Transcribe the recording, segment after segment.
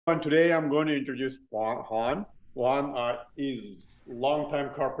And today I'm going to introduce Juan. Juan is long-time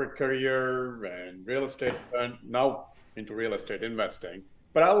corporate career and real estate, and now into real estate investing.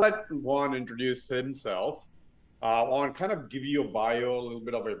 But I'll let Juan introduce himself. Juan, kind of give you a bio, a little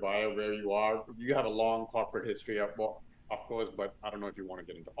bit of a bio where you are. You have a long corporate history, well, of course, but I don't know if you want to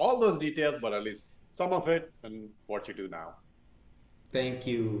get into all those details, but at least some of it and what you do now. Thank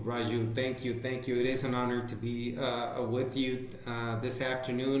you, Raju. Thank you. Thank you. It is an honor to be with you this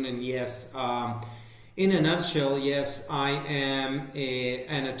afternoon. And yes, in a nutshell, yes, I am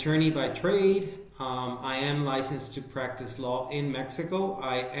an attorney by trade. I am licensed to practice law in Mexico.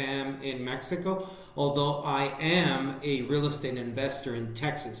 I am in Mexico, although I am a real estate investor in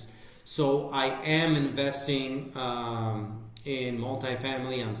Texas. So I am investing in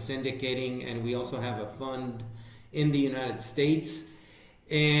multifamily. I'm syndicating, and we also have a fund in the United States.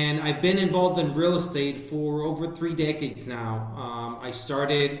 And I've been involved in real estate for over 3 decades now. I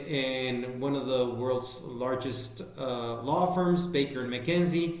started in one of the world's largest law firms, Baker and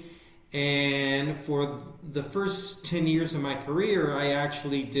McKenzie. And for the first 10 years of my career, I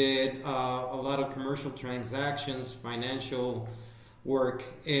actually did a lot of commercial transactions, financial work,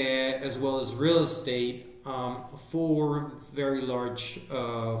 as well as real estate for very large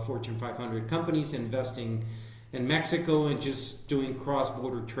Fortune 500 companies, investing in Mexico and just doing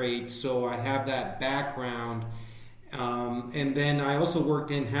cross-border trade. So I have that background. And then I also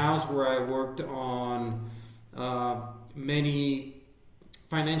worked in-house where I worked on many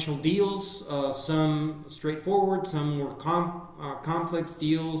financial deals, some straightforward, some more complex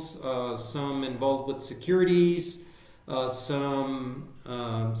deals, some involved with securities, some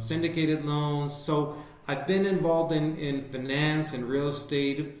syndicated loans. So I've been involved in finance and real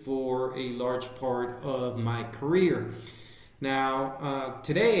estate for a large part of my career. Now,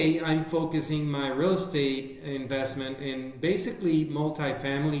 today I'm focusing my real estate investment in basically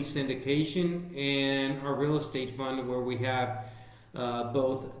multifamily syndication and our real estate fund where we have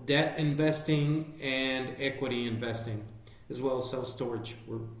both debt investing and equity investing, as well as self-storage.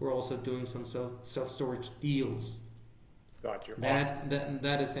 We're also doing some self-storage deals. Got you. Awesome.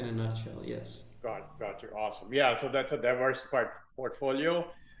 That is in a nutshell, yes. Got you. Awesome. Yeah, so that's a diversified portfolio.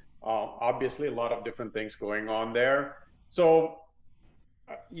 Obviously, a lot of different things going on there. So,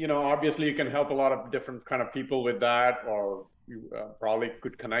 obviously, you can help a lot of different kind of people with that, or you probably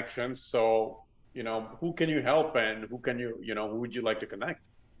good connections. So, who can you help, and who would you like to connect?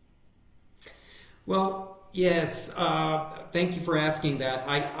 Well, yes. Thank you for asking that.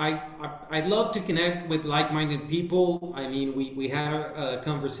 I love to connect with like-minded people. I mean, we had a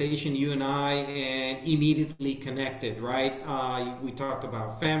conversation, you and I, and immediately connected, right? We talked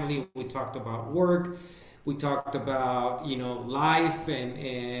about family, we talked about work, we talked about life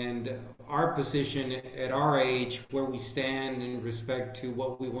and our position at our age, where we stand in respect to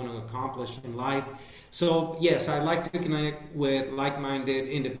what we want to accomplish in life. So yes, I like to connect with like-minded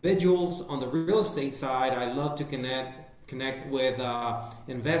individuals. On the real estate side, I love to connect with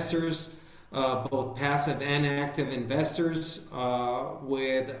investors, both passive and active investors,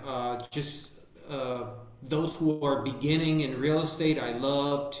 with just those who are beginning in real estate. I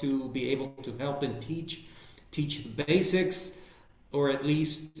love to be able to help and teach the basics, or at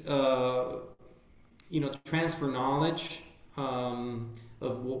least transfer knowledge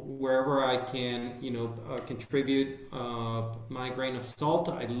of wherever I can contribute my grain of salt.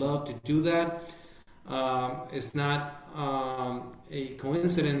 I'd love to do that. It's not a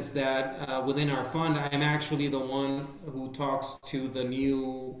coincidence that within our fund, I'm actually the one who talks to the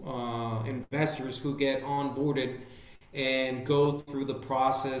new investors who get onboarded and go through the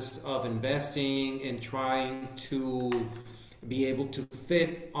process of investing and trying to be able to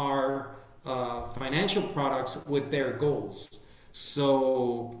fit our financial products with their goals.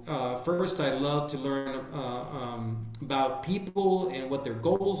 So first, I love to learn about people and what their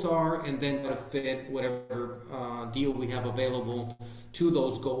goals are, and then to fit whatever deal we have available to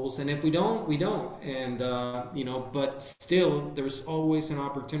those goals. And if we don't, we don't. And but still, there's always an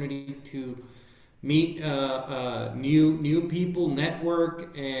opportunity to meet new people,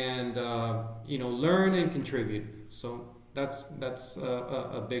 network, and learn and contribute. So that's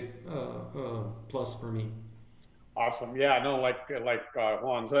a big plus for me. Awesome. Yeah, no, like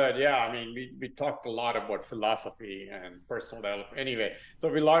Juan said, yeah, I mean, we talked a lot about philosophy and personal development. Anyway, so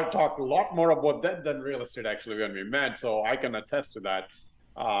talked a lot more about that than real estate actually when we met. So I can attest to that.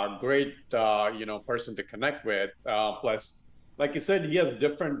 Great, person to connect with. Plus, like you said, he has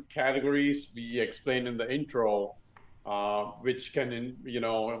different categories we explained in the intro, which can,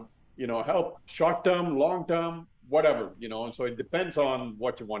 help short term, long term, whatever, And so it depends on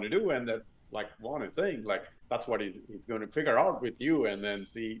what you want to do, and that, like Juan is saying, like that's what he's going to figure out with you, and then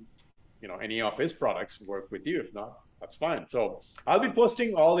see, any of his products work with you. If not, that's fine. So I'll be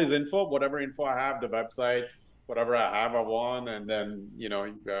posting all his info, whatever info I have, the website, whatever I have, I want, and then you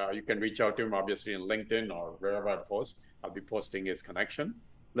can reach out to him obviously in LinkedIn or wherever I post. I'll be posting his connection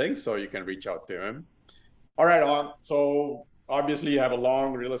link, so you can reach out to him. All right, on. So obviously you have a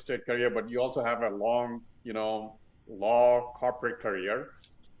long real estate career, but you also have a long, law corporate career.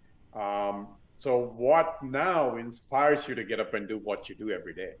 So what now inspires you to get up and do what you do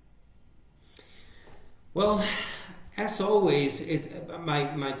every day? Well, as always,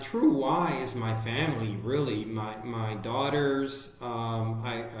 my true why is my family. Really, my daughters.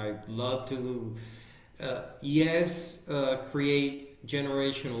 I love to yes, create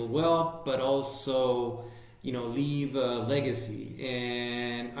generational wealth, but also leave a legacy.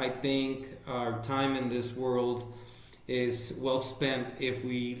 And I think our time in this world is well spent if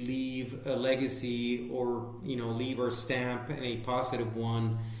we leave a legacy, or leave our stamp, and a positive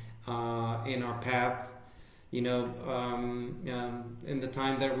one, in our path, in the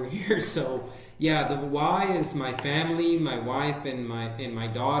time that we're here. So yeah, the why is my family, my wife, and my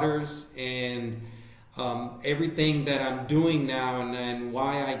daughters, and everything that I'm doing now, and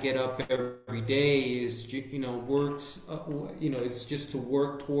why I get up every day is works. It's just to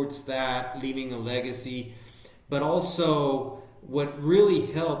work towards that, leaving a legacy. But also, what really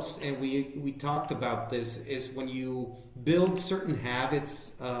helps, and we talked about this, is when you build certain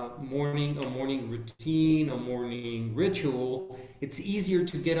habits, a morning routine, a morning ritual. It's easier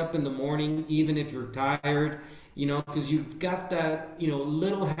to get up in the morning, even if you're tired, because you've got that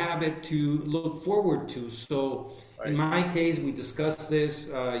little habit to look forward to. So in Right. my case, we discussed this.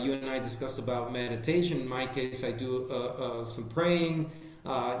 You and I discussed about meditation. In my case, I do some praying.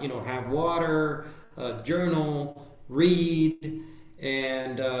 Have water, journal, read,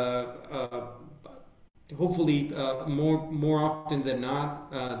 and hopefully more often than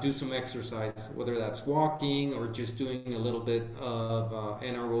not do some exercise, whether that's walking or just doing a little bit of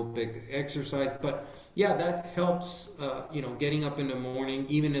anaerobic exercise. But yeah, that helps, getting up in the morning,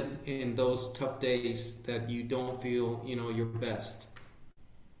 even if in those tough days that you don't feel your best.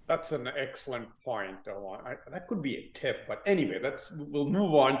 That's an excellent point. That could be a tip, but anyway, we'll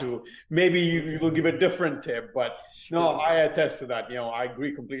move on to, maybe you Okay, will give a different tip. But no, sure. I attest to that. I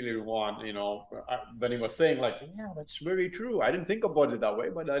agree completely with Juan. When he was saying like, yeah, that's very true. I didn't think about it that way,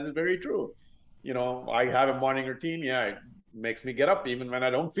 but that is very true. I have a morning routine. Yeah, it makes me get up even when I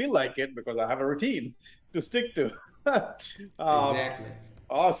don't feel like it, because I have a routine to stick to. um, Exactly.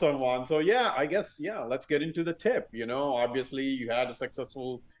 Awesome one. So yeah, I guess, yeah, let's get into the tip. Obviously you had a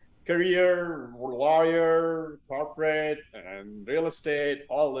successful career, lawyer, corporate, and real estate,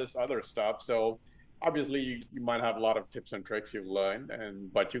 all this other stuff. So obviously you might have a lot of tips and tricks you've learned,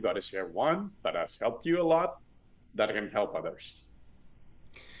 but you got to share one that has helped you a lot that can help others.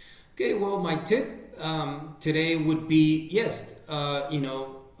 Okay, well, my tip today would be yes,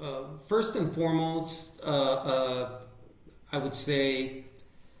 first and foremost, I would say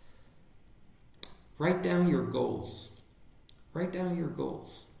write down your goals. Write down your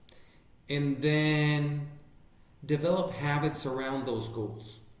goals. And then develop habits around those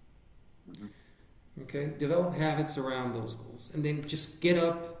goals. Mhm. Okay? Develop habits around those goals. And then just get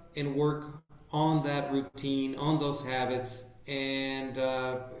up and work on that routine, on those habits, and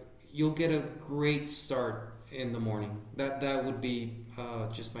you'll get a great start in the morning. That would be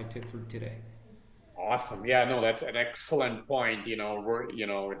just my tip for today. Awesome. Yeah, no, that's an excellent point.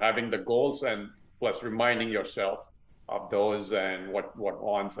 We're, having the goals and plus reminding yourself of those, and what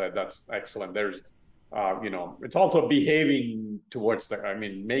Juan said, that's excellent. It's also behaving towards I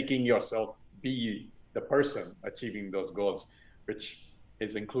mean, making yourself be the person achieving those goals, which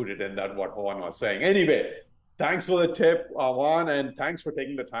is included in that, what Juan was saying. Anyway, thanks for the tip, Juan, and thanks for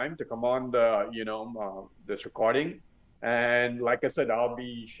taking the time to come on this recording. And like I said, I'll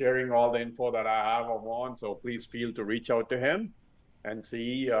be sharing all the info that I have of Juan. So please feel to reach out to him and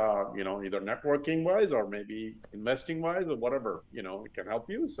see, either networking wise or maybe investing wise or whatever, it can help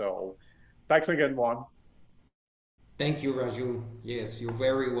you. So thanks again, Juan. Thank you, Raju. Yes, you're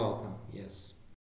very welcome. Yes.